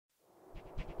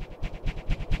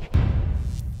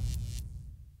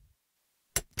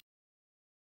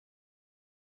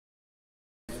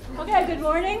Yeah, good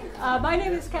morning. My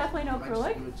name is Kathleen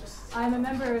Okruhlik. I'm a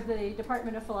member of the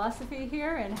Department of Philosophy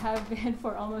here and have been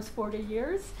for almost 40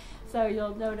 years. So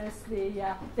you'll notice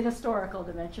the historical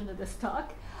dimension of this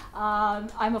talk.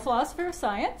 I'm a philosopher of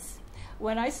science.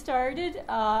 When I started,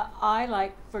 I,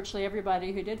 like virtually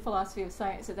everybody who did philosophy of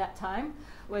science at that time,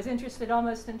 was interested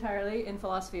almost entirely in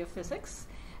philosophy of physics.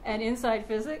 And inside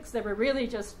physics, there were really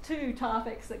just two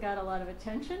topics that got a lot of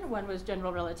attention. One was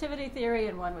general relativity theory,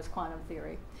 and one was quantum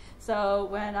theory. So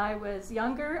when I was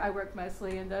younger, I worked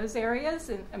mostly in those areas,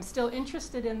 and I'm still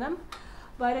interested in them.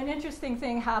 But an interesting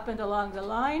thing happened along the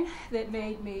line that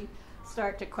made me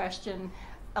start to question,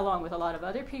 along with a lot of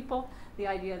other people, the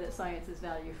idea that science is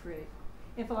value-free.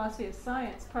 In philosophy of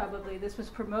science, probably this was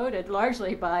promoted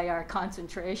largely by our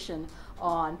concentration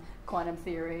on quantum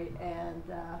theory and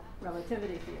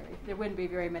relativity theory. There wouldn't be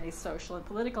very many social and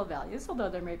political values, although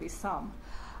there may be some.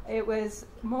 It was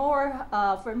more,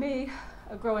 for me,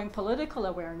 a growing political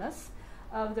awareness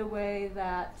of the way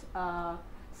that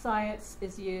science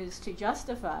is used to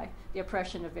justify the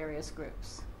oppression of various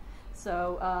groups.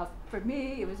 So for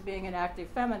me, it was being an active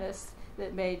feminist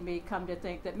that made me come to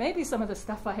think that maybe some of the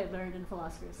stuff I had learned in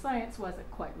philosophy of science wasn't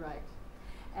quite right.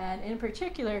 And in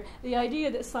particular, the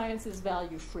idea that science is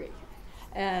value-free,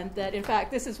 and that, in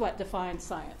fact, this is what defines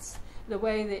science. The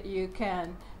way that you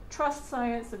can trust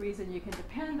science, the reason you can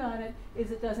depend on it,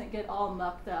 is it doesn't get all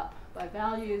mucked up by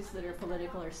values that are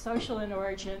political or social in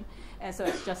origin, and so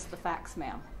it's just the facts,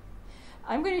 ma'am.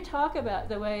 I'm going to talk about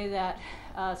the way that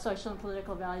social and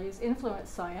political values influence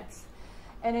science,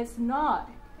 and it's not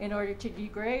in order to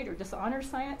degrade or dishonor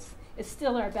science. It's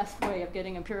still our best way of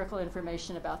getting empirical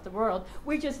information about the world.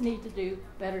 We just need to do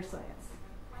better science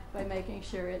by making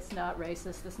sure it's not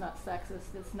racist, it's not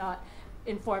sexist, it's not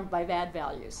informed by bad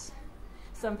values.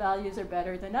 Some values are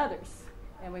better than others,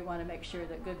 and we want to make sure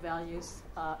that good values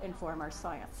inform our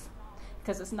science.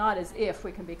 Because it's not as if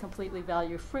we can be completely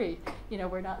value-free. You know,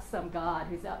 we're not some God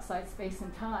who's outside space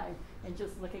and time and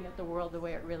just looking at the world the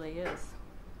way it really is.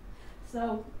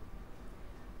 So,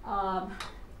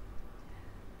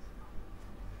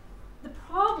 the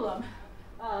problem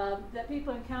that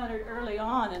people encountered early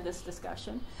on in this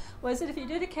discussion was that if you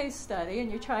did a case study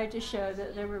and you tried to show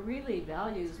that there were really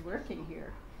values working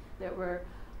here that were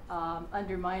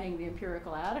undermining the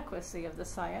empirical adequacy of the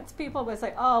science, people would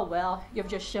say, oh, well, you've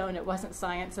just shown it wasn't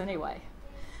science anyway.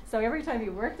 So every time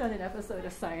you worked on an episode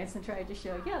of science and tried to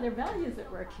show, yeah, there are values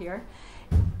at work here,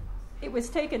 it was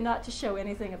taken not to show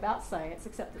anything about science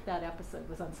except that that episode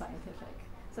was unscientific.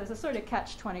 So it's a sort of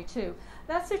catch-22.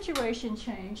 That situation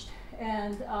changed,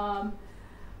 and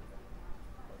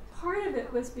part of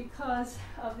it was because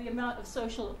of the amount of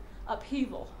social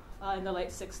upheaval in the late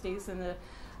 60s and the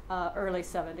early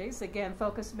 70s. Again,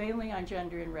 focused mainly on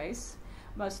gender and race.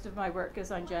 Most of my work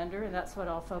is on gender, and that's what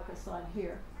I'll focus on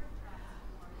here.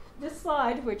 This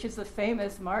slide, which is a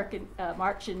famous march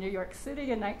in New York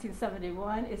City in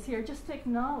 1971, is here just to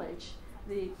acknowledge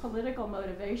the political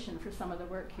motivation for some of the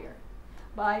work here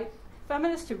by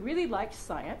feminists who really liked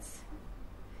science.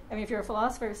 I mean, if you're a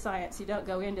philosopher of science, you don't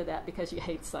go into that because you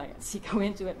hate science. You go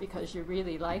into it because you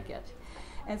really like it.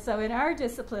 And so in our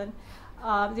discipline,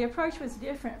 the approach was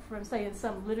different from, say, in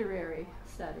some literary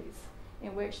studies,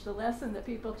 in which the lesson that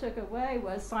people took away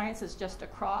was science is just a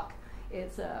crock.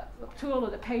 It's a tool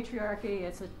of the patriarchy.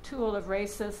 It's a tool of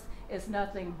racists. It's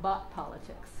nothing but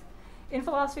politics. In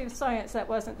philosophy of science, that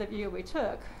wasn't the view we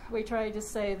took. We tried to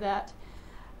say that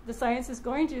the science is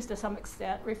going to some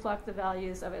extent, reflect the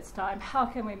values of its time. How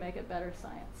can we make it better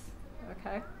science?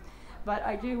 Okay? But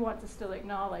I do want to still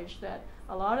acknowledge that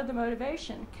a lot of the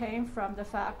motivation came from the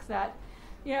fact that,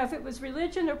 you know, if it was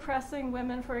religion oppressing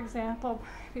women, for example,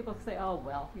 people say, oh,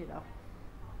 well, you know,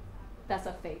 that's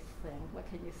a faith thing. What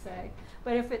can you say?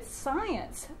 But if it's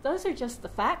science, those are just the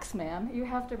facts, ma'am. You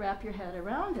have to wrap your head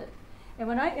around it. And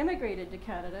when I immigrated to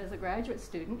Canada as a graduate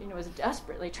student, you know, I was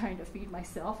desperately trying to feed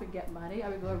myself and get money. I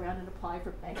would go around and apply for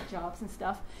bank jobs and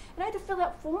stuff. And I had to fill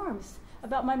out forms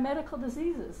about my medical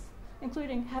diseases,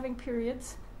 including having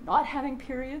periods, not having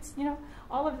periods. You know,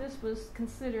 all of this was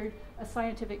considered a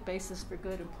scientific basis for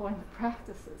good employment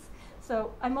practices.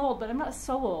 So I'm old, but I'm not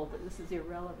so old that this is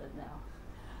irrelevant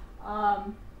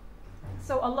now.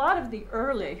 So a lot of the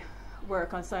early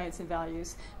work on science and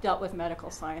values dealt with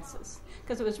medical sciences,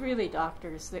 because it was really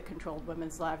doctors that controlled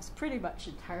women's lives pretty much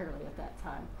entirely at that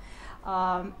time.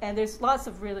 And there's lots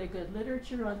of really good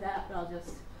literature on that, but I'll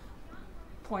just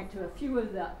point to a few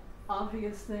of the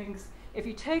obvious things. If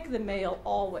you take the male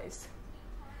always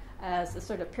as a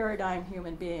sort of paradigm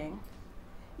human being,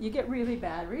 you get really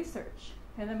bad research.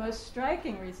 And the most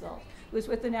striking result was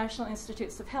with the National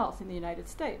Institutes of Health in the United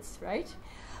States, right?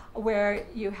 where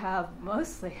you have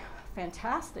mostly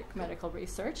fantastic medical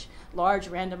research, large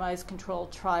randomized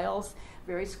controlled trials,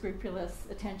 very scrupulous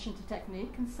attention to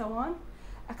technique, and so on.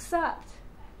 Except,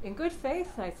 in good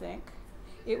faith, I think,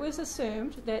 it was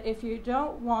assumed that if you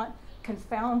don't want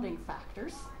confounding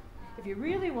factors, if you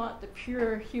really want the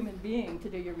pure human being to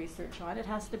do your research on, it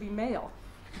has to be male.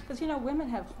 Because, you know, women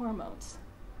have hormones,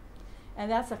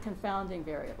 and that's a confounding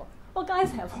variable. Well,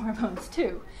 guys have hormones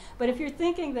too, but if you're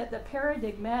thinking that the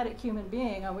paradigmatic human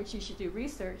being on which you should do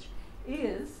research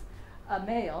is a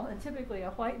male, and typically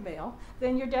a white male,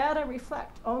 then your data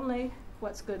reflect only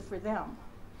what's good for them.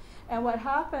 And what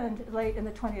happened late in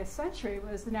the 20th century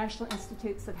was the National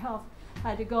Institutes of Health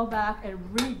had to go back and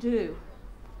redo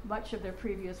much of their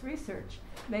previous research,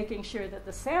 making sure that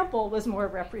the sample was more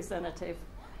representative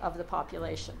of the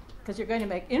population, because you're going to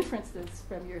make inferences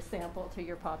from your sample to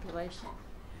your population.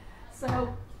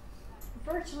 So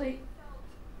virtually,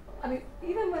 I mean,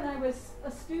 even when I was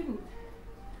a student,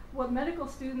 what medical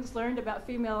students learned about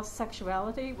female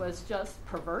sexuality was just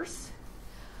perverse.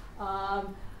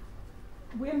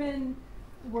 Women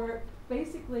were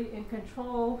basically in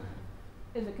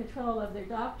the control of their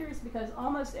doctors, because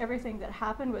almost everything that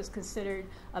happened was considered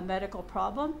a medical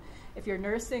problem. If you're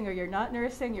nursing or you're not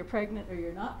nursing, you're pregnant or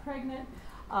you're not pregnant,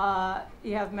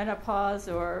 you have menopause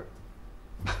or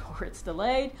it's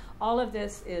delayed, all of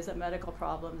this is a medical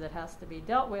problem that has to be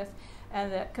dealt with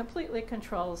and that completely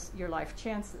controls your life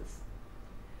chances.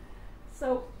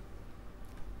 So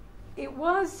it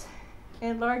was,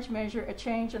 in large measure, a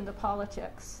change in the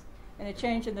politics and a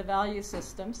change in the value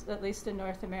systems, at least in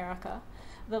North America,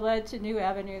 that led to new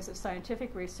avenues of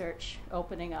scientific research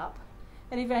opening up.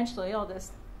 And eventually, all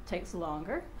this takes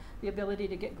longer, the ability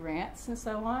to get grants and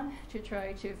so on to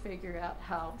try to figure out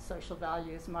how social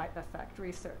values might affect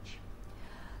research.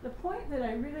 The point that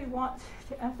I really want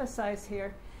to emphasize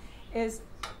here is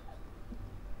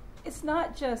it's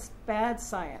not just bad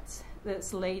science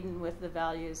that's laden with the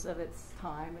values of its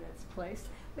time and its place,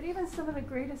 but even some of the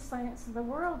greatest science in the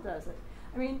world does it.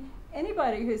 I mean,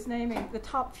 anybody who's naming the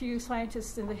top few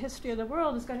scientists in the history of the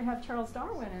world is going to have Charles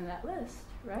Darwin in that list,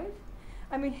 right?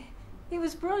 I mean, he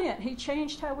was brilliant. He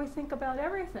changed how we think about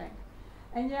everything.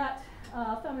 And yet,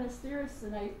 feminist theorists,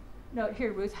 and I note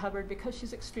here Ruth Hubbard because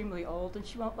she's extremely old and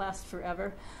she won't last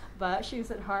forever, but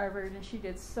she's at Harvard and she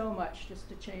did so much just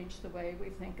to change the way we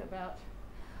think about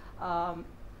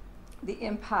the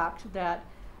impact that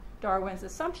Darwin's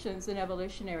assumptions in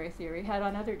evolutionary theory had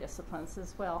on other disciplines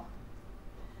as well.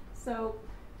 So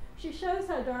she shows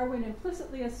how Darwin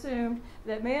implicitly assumed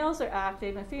that males are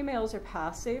active and females are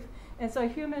passive, and so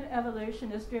human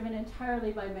evolution is driven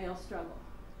entirely by male struggle.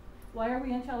 Why are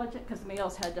we intelligent? Because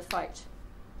males had to fight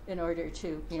in order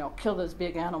to, kill those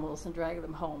big animals and drag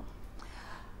them home.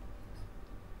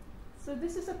 So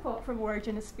this is a quote from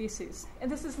Origin of Species.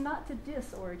 And this is not to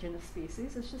diss Origin of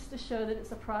Species, it's just to show that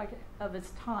it's a product of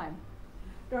its time.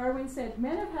 Darwin said,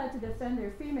 "Men have had to defend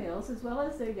their females as well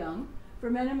as their young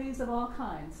from enemies of all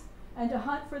kinds, and to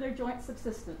hunt for their joint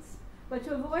subsistence. But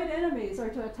to avoid enemies or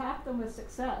to attack them with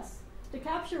success, to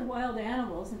capture wild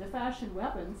animals and to fashion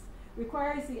weapons,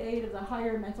 requires the aid of the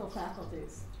higher mental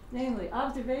faculties, namely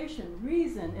observation,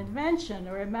 reason, invention,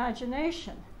 or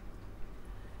imagination.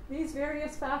 These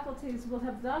various faculties will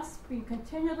have thus been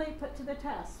continually put to the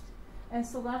test and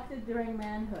selected during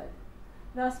manhood.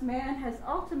 Thus, man has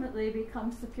ultimately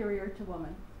become superior to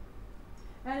woman.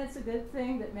 And it's a good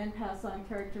thing that men pass on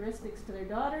characteristics to their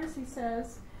daughters," he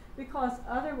says, "because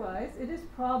otherwise it is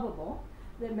probable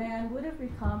that man would have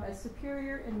become as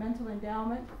superior in mental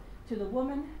endowment to the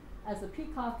woman as the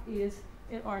peacock is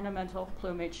in ornamental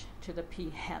plumage to the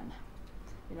peahen."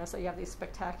 So you have these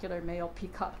spectacular male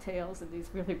peacock tails and these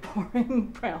really boring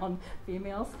brown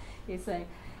females. He's saying,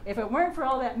 if it weren't for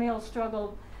all that male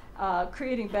struggle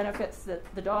creating benefits that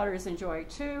the daughters enjoy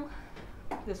too,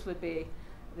 this would be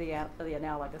the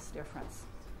analogous difference.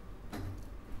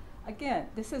 Again,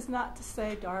 this is not to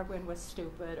say Darwin was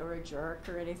stupid or a jerk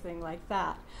or anything like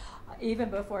that. Even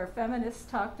before feminists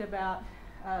talked about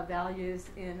values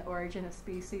in Origin of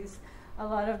Species, a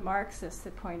lot of Marxists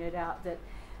had pointed out that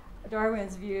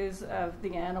Darwin's views of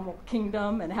the animal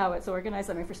kingdom and how it's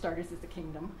organized, for starters, it's a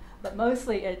kingdom, but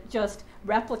mostly it just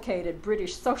replicated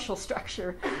British social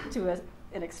structure to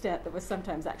an extent that was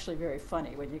sometimes actually very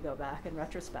funny when you go back in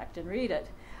retrospect and read it.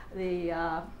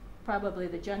 Probably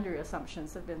the gender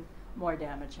assumptions have been more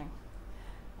damaging.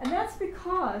 And that's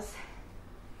because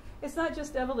it's not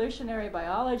just evolutionary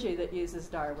biology that uses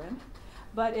Darwin,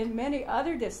 but in many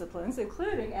other disciplines,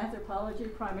 including anthropology,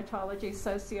 primatology,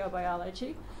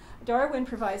 sociobiology, Darwin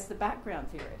provides the background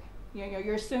theory.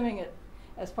 You're assuming it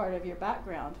as part of your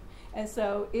background. And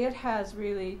so it has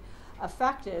really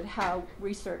affected how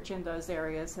research in those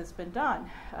areas has been done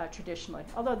traditionally,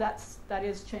 although that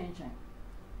is changing.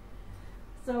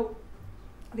 So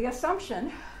the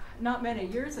assumption, not many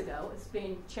years ago, it's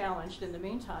being challenged in the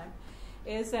meantime,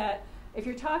 is that if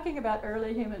you're talking about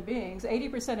early human beings,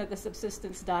 80% of the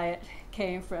subsistence diet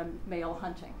came from male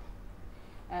hunting,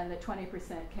 and that 20%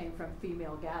 came from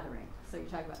female gathering. So you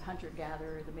talk about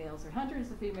hunter-gatherer, the males are hunters,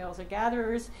 the females are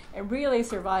gatherers, and really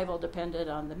survival depended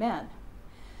on the men.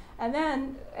 And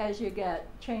then as you get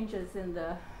changes in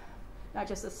the, not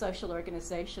just the social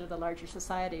organization of the larger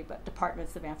society, but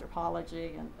departments of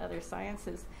anthropology and other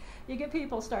sciences, you get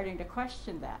people starting to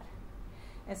question that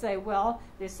and say, well,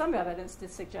 there's some evidence to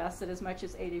suggest that as much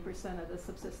as 80% of the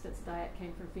subsistence diet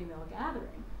came from female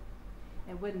gathering.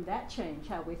 And wouldn't that change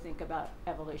how we think about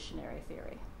evolutionary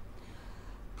theory?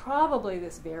 Probably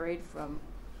this varied from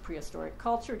prehistoric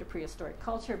culture to prehistoric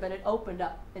culture, but it opened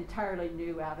up entirely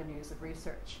new avenues of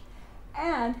research.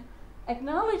 And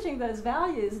acknowledging those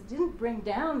values didn't bring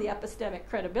down the epistemic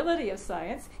credibility of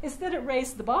science. Instead, it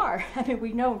raised the bar. I mean,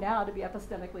 we know now to be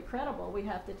epistemically credible, we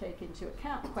have to take into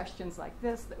account questions like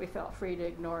this that we felt free to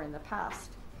ignore in the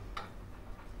past.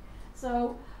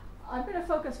 So I'm going to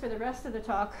focus for the rest of the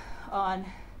talk on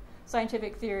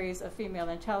scientific theories of female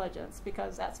intelligence,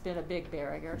 because that's been a big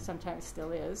barrier, sometimes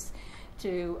still is,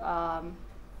 to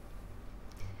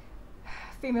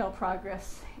female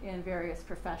progress in various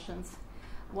professions.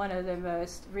 One of the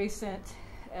most recent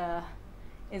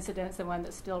incidents, and one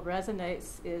that still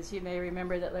resonates, is you may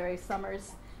remember that Larry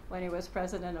Summers, when he was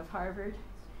president of Harvard,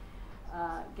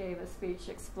 gave a speech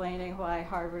explaining why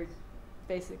Harvard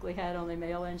basically had only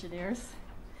male engineers.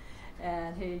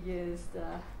 And he used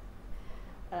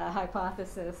a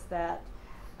hypothesis that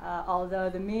although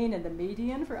the mean and the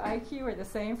median for IQ are the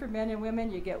same for men and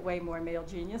women, you get way more male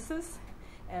geniuses.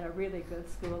 And a really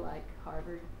good school like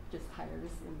Harvard just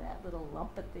hires in that little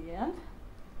lump at the end.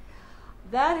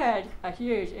 That had a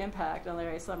huge impact on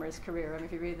Larry Summers' career. I mean,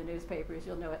 if you read the newspapers,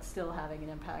 you'll know it's still having an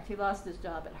impact. He lost his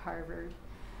job at Harvard.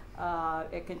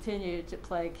 It continued to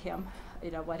plague him,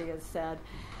 you know, what he had said.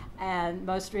 And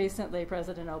most recently,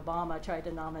 President Obama tried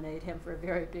to nominate him for a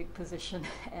very big position,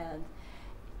 and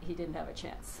he didn't have a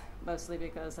chance, mostly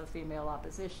because of female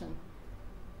opposition,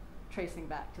 tracing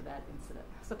back to that incident.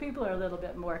 So people are a little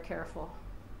bit more careful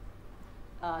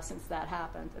since that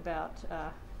happened about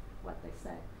what they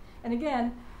say. And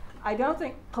again, I don't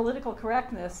think political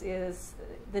correctness is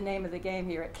the name of the game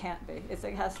here. It can't be. It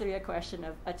has to be a question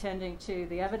of attending to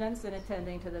the evidence and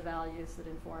attending to the values that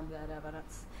inform that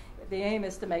evidence. The aim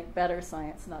is to make better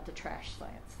science, not to trash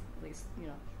science. At least, you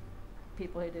know,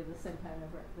 people who do the same kind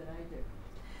of work that I do.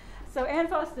 So Anne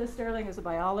Foster Sterling is a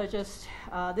biologist.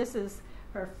 This is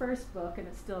her first book, and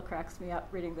it still cracks me up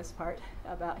reading this part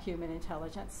about human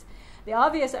intelligence. The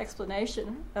obvious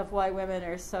explanation of why women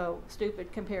are so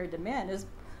stupid compared to men is,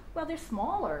 well, they're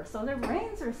smaller, so their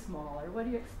brains are smaller. What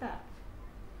do you expect?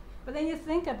 But then you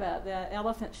think about that,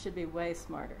 elephants should be way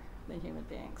smarter than human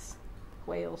beings.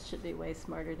 Whales should be way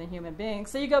smarter than human beings.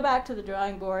 So you go back to the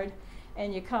drawing board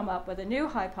and you come up with a new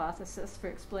hypothesis for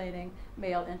explaining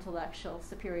male intellectual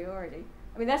superiority.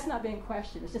 I mean, that's not being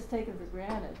questioned. It's just taken for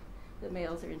granted that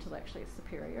males are intellectually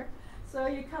superior. So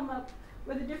you come up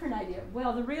with a different idea.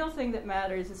 Well, the real thing that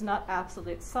matters is not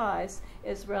absolute size,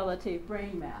 it's relative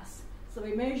brain mass. So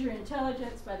we measure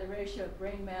intelligence by the ratio of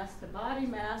brain mass to body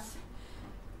mass.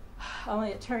 Only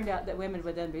it turned out that women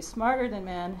would then be smarter than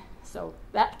men, so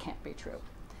that can't be true.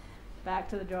 Back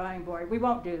to the drawing board. We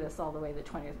won't do this all the way to the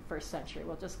 21st century.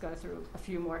 We'll just go through a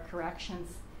few more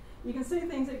corrections. You can see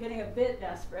things are getting a bit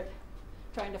desperate,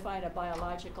 trying to find a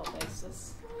biological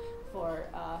basis for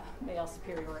male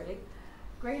superiority.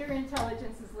 Greater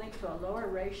intelligence is linked to a lower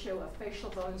ratio of facial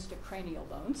bones to cranial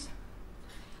bones,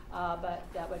 but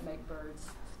that would make birds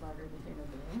smarter than human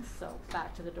beings, so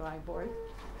back to the drawing board.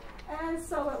 And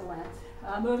so it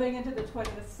went. Moving into the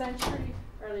 20th century,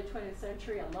 early 20th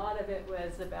century, a lot of it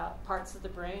was about parts of the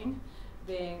brain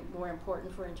being more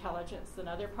important for intelligence than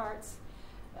other parts.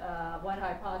 One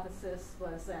hypothesis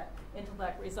was that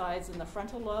intellect resides in the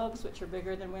frontal lobes, which are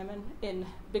bigger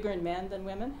in men than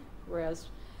women, whereas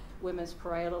women's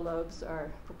parietal lobes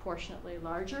are proportionately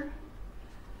larger.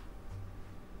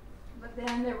 But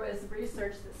then there was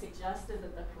research that suggested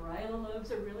that the parietal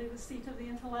lobes are really the seat of the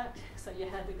intellect. So you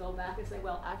had to go back and say,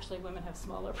 well, actually women have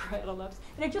smaller parietal lobes.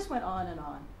 And it just went on,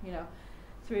 you know,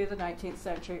 through the 19th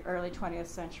century, early 20th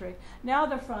century. Now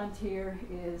the frontier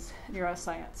is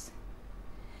neuroscience.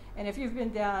 And if you've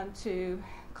been down to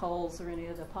Kohl's or any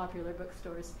of the popular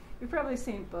bookstores, you've probably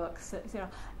seen books that, you know,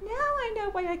 now I know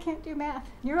why I can't do math.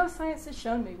 Neuroscience has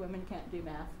shown me women can't do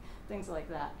math, things like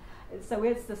that. So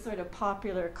it's the sort of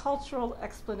popular cultural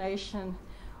explanation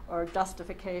or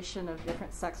justification of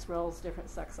different sex roles, different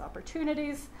sex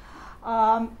opportunities.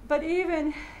 But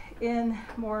even in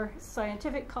more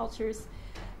scientific cultures,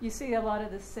 you see a lot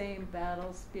of the same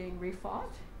battles being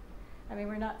refought. I mean,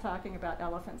 we're not talking about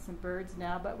elephants and birds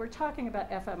now, but we're talking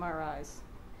about fMRIs.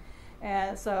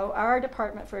 And so our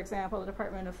department, for example, the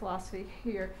Department of Philosophy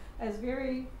here, has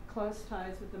very close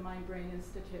ties with the Mind-Brain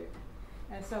Institute.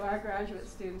 And so our graduate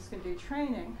students can do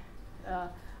training on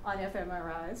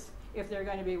fMRIs if they're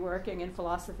going to be working in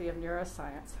philosophy of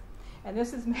neuroscience. And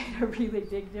this has made a really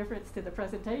big difference to the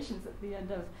presentations at the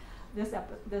end of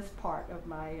this part of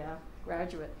my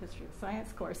graduate history of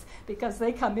science course, because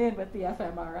they come in with the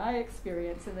fMRI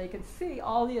experience and they can see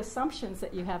all the assumptions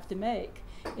that you have to make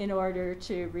in order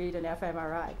to read an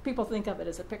fMRI. People think of it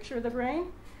as a picture of the brain,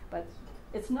 but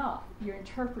it's not. You're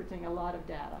interpreting a lot of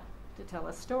data to tell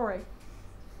a story.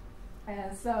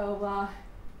 And so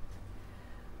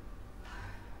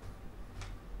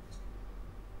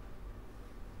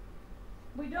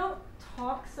we don't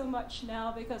talk so much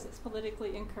now, because it's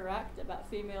politically incorrect, about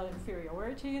female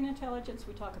inferiority in intelligence.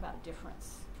 We talk about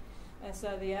difference. And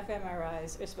so the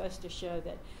fMRIs are supposed to show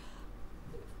that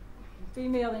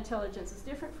female intelligence is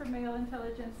different from male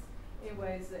intelligence in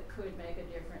ways that could make a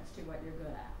difference to what you're good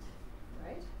at,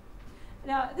 right?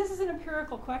 Now, this is an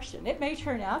empirical question. It may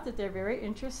turn out that there are very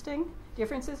interesting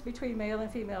differences between male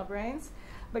and female brains,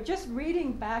 but just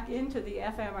reading back into the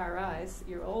fMRIs,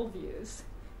 your old views,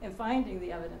 and finding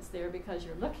the evidence there because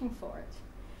you're looking for it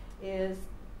is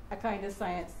a kind of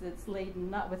science that's laden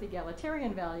not with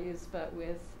egalitarian values, but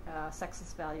with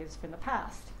sexist values from the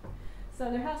past.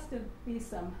 So there has to be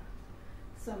some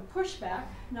pushback,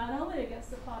 not only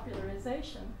against the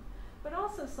popularization, but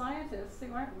also scientists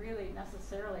who aren't really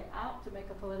necessarily out to make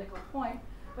a political point,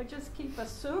 but just keep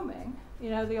assuming,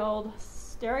 you know, the old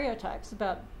stereotypes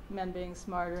about men being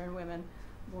smarter and women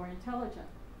more intelligent.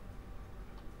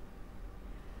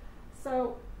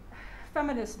 So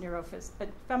feminist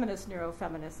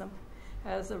neurofeminism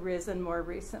has arisen more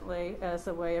recently as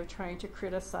a way of trying to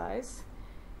criticize.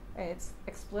 It's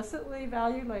explicitly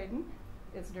value-laden.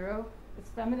 It's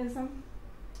feminism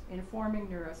informing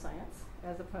neuroscience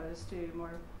as opposed to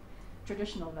more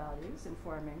traditional values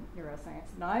informing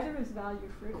neuroscience. Neither is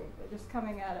value-free. They're just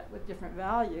coming at it with different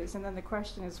values, and then the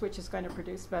question is which is going to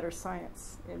produce better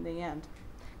science in the end.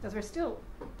 Because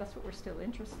that's what we're still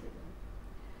interested in.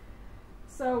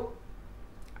 So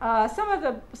some of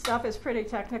the stuff is pretty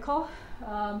technical,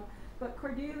 but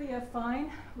Cordelia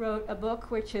Fine wrote a book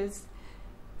which is,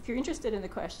 if you're interested in the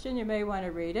question, you may want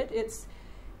to read it. It's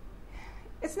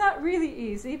not really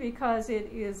easy because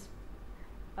it is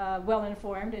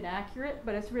well-informed and accurate,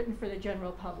 but it's written for the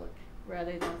general public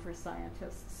rather than for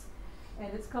scientists.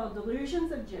 And it's called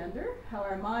Delusions of Gender, How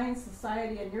Our Minds,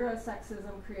 Society, and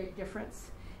Neurosexism Create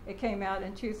Difference. It came out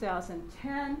in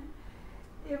 2010.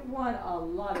 It won a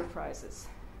lot of prizes.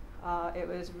 It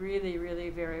was really, really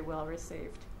very well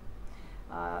received.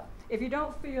 If you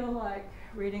don't feel like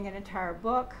reading an entire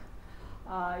book,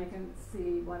 you can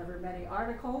see one of her many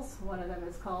articles. One of them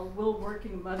is called Will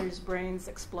Working Mothers' Brains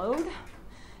Explode?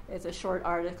 It's a short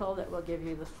article that will give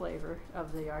you the flavor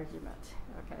of the argument,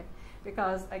 okay?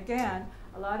 Because again,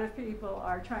 a lot of people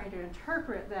are trying to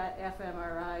interpret that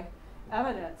fMRI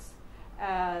evidence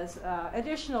as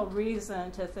additional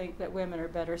reason to think that women are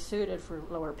better suited for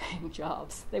lower paying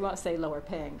jobs. They won't say lower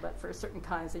paying, but for certain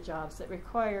kinds of jobs that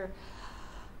require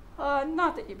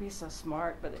not that you be so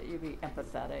smart, but that you be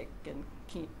empathetic and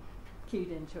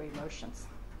keyed into emotions.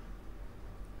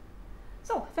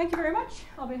 So thank you very much.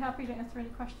 I'll be happy to answer any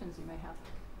questions you may have.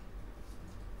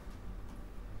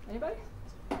 Anybody?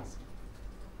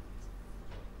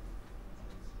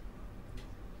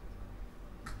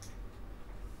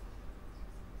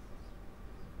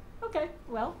 Okay,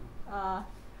 well,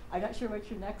 I'm not sure what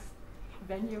your next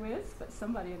venue is, but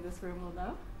somebody in this room will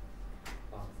know.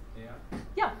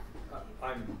 Yeah?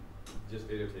 I'm just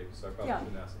videotaping, so I probably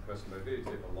shouldn't ask the question, but I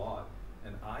videotape a lot,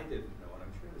 and I didn't know, and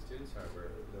I'm sure the students are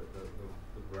aware,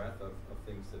 the breadth of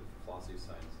things that philosophy of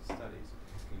science studies.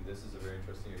 I mean, this is a very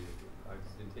interesting area. I've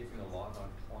been taking a lot on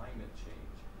climate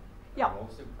change. Yeah. I'm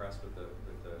most impressed with the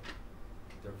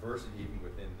diversity even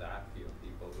within that field.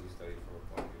 People who study from a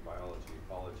point of view biology,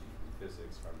 ecology,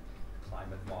 physics, from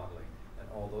climate modeling, and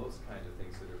all those kinds of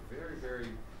things that are very,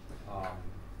 very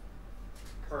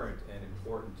current and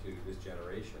important to this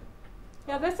generation.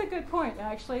 Yeah, that's a good point,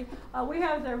 actually. We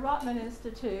have the Rotman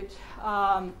Institute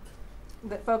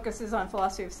that focuses on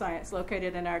philosophy of science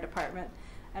located in our department.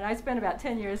 And I spent about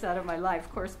 10 years out of my life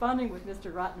corresponding with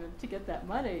Mr. Rotman to get that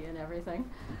money and everything.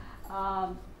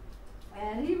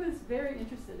 And he was very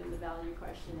interested in the value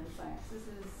question in science. This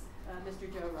is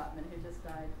Mr. Joe Rotman, who just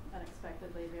died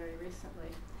unexpectedly very recently.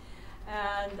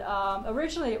 And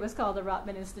originally it was called the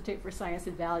Rotman Institute for Science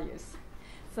and Values.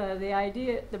 So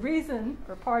the reason,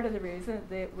 or part of the reason,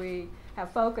 that we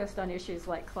have focused on issues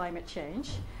like climate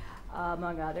change,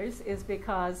 among others, is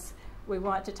because we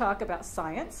want to talk about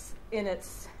science in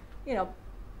its,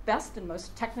 best and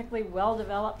most technically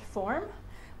well-developed form,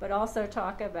 but also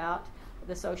talk about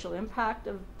the social impact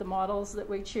of the models that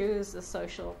we choose, the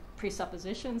social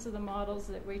presuppositions of the models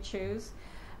that we choose,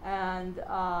 and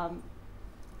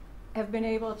have been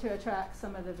able to attract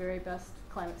some of the very best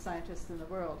climate scientists in the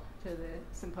world to the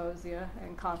symposia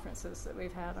and conferences that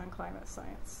we've had on climate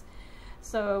science.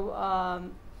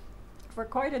 So for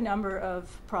quite a number of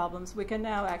problems, we can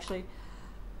now actually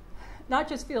not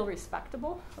just feel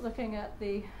respectable looking at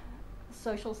the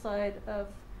social side of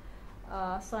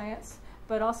science,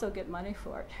 but also get money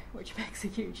for it, which makes a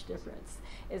huge difference.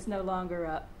 It's no longer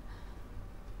a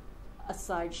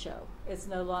sideshow. It's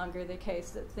no longer the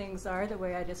case that things are the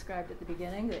way I described at the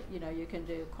beginning, that you can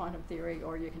do quantum theory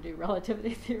or you can do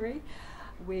relativity theory.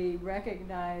 We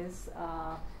recognize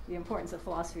the importance of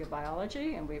philosophy of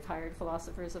biology, and we've hired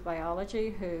philosophers of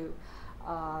biology who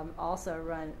also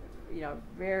run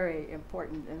very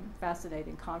important and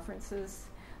fascinating conferences.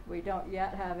 We don't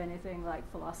yet have anything like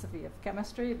philosophy of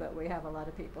chemistry, but we have a lot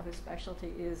of people whose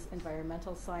specialty is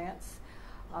environmental science.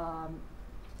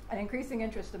 An increasing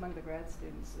interest among the grad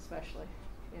students, especially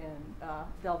in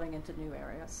delving into new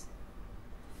areas.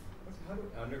 How do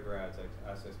undergrads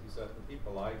access? Because the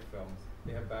people I filmed,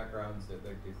 they have backgrounds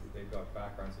they've got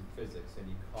backgrounds in physics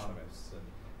and economists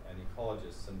and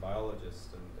ecologists and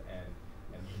biologists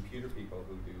and computer people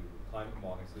who do climate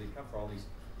modeling. So they come from all these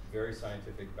very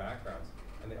scientific backgrounds,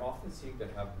 and they often seem to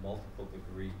have multiple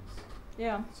degrees.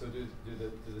 Yeah. So do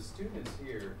the students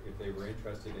here, if they were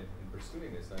interested in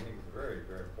pursuing this, and I think it's a very,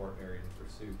 very important area to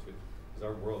pursue, because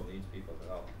our world needs people to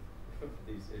help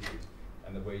these issues,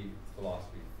 and the way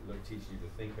philosophy teaches you to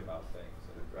think about things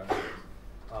and address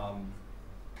things.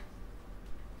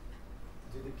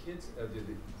 Do the kids,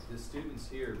 the students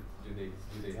here, do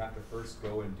they have to first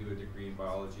go and do a degree in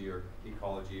biology or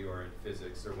ecology or in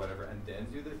physics or whatever, and then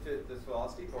do the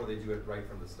philosophy, or they do it right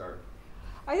from the start?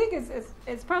 I think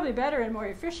it's probably better and more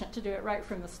efficient to do it right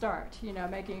from the start,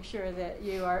 making sure that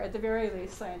you are at the very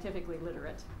least scientifically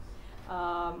literate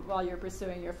while you're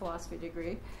pursuing your philosophy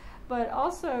degree, but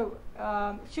also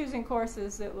choosing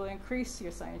courses that will increase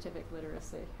your scientific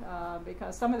literacy,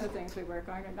 because some of the things we work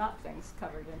on are not things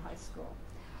covered in high school.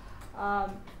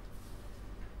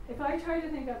 If I try to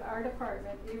think of our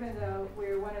department, even though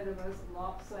we're one of the most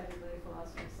lopsidedly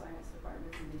philosophy of science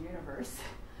departments in the universe,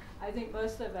 I think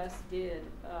most of us did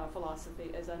philosophy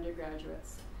as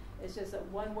undergraduates. It's just that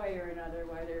one way or another,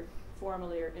 whether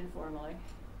formally or informally,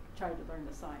 tried to learn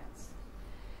the science.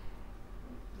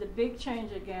 The big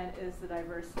change again is the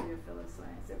diversity of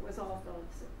philoscience. It was all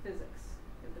physics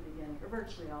at the beginning, or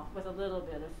virtually all, with a little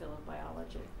bit of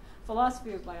philobiology.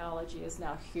 Philosophy of biology is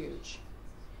now huge,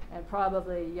 and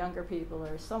probably younger people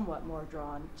are somewhat more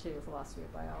drawn to philosophy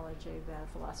of biology than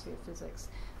philosophy of physics.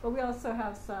 But we also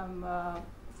have some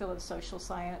phil of social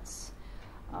science,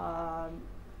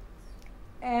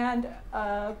 and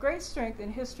great strength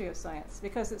in history of science,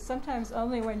 because it's sometimes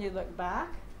only when you look back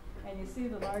and you see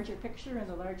the larger picture and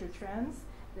the larger trends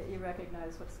that you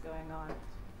recognize what's going on.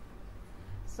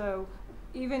 So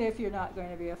even if you're not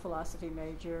going to be a philosophy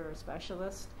major or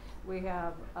specialist, we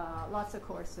have lots of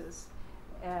courses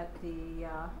at the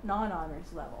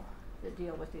non-honors level that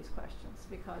deal with these questions,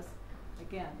 because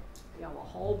again, a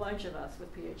whole bunch of us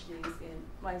with PhDs in,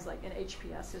 mine's like in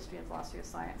HPS, History and Philosophy of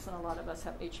Science, and a lot of us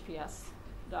have HPS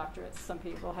doctorates. Some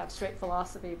people have straight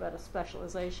philosophy, but a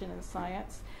specialization in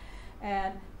science.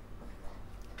 And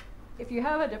if you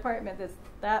have a department that's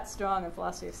that strong in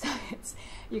philosophy of science,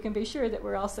 you can be sure that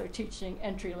we're also teaching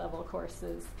entry-level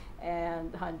courses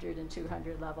and 100 and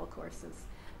 200 level courses.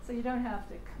 So you don't have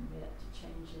to commit to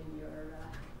changing your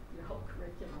whole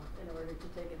curriculum in order to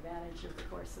take advantage of the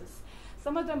courses.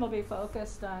 Some of them will be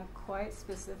focused on quite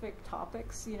specific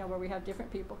topics, where we have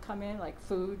different people come in, like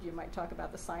food. You might talk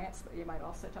about the science, but you might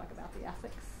also talk about the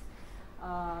ethics.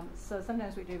 So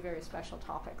sometimes we do very special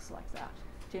topics like that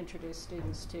to introduce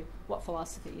students to what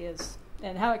philosophy is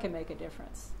and how it can make a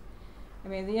difference. I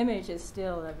mean, the image is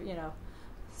still of,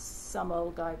 some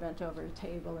old guy bent over a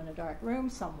table in a dark room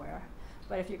somewhere.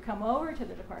 But if you come over to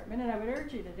the department, and I would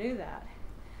urge you to do that,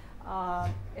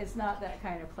 it's not that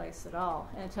kind of place at all.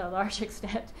 And to a large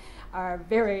extent, our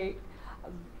very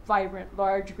vibrant,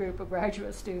 large group of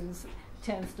graduate students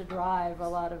tends to drive a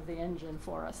lot of the engine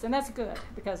for us. And that's good,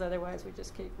 because otherwise we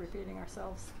just keep repeating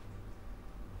ourselves.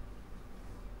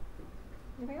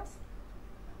 Anything else?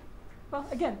 Well,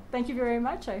 again, thank you very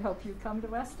much. I hope you come to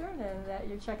Western and that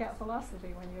you check out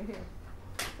philosophy when you're here.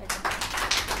 Thank you.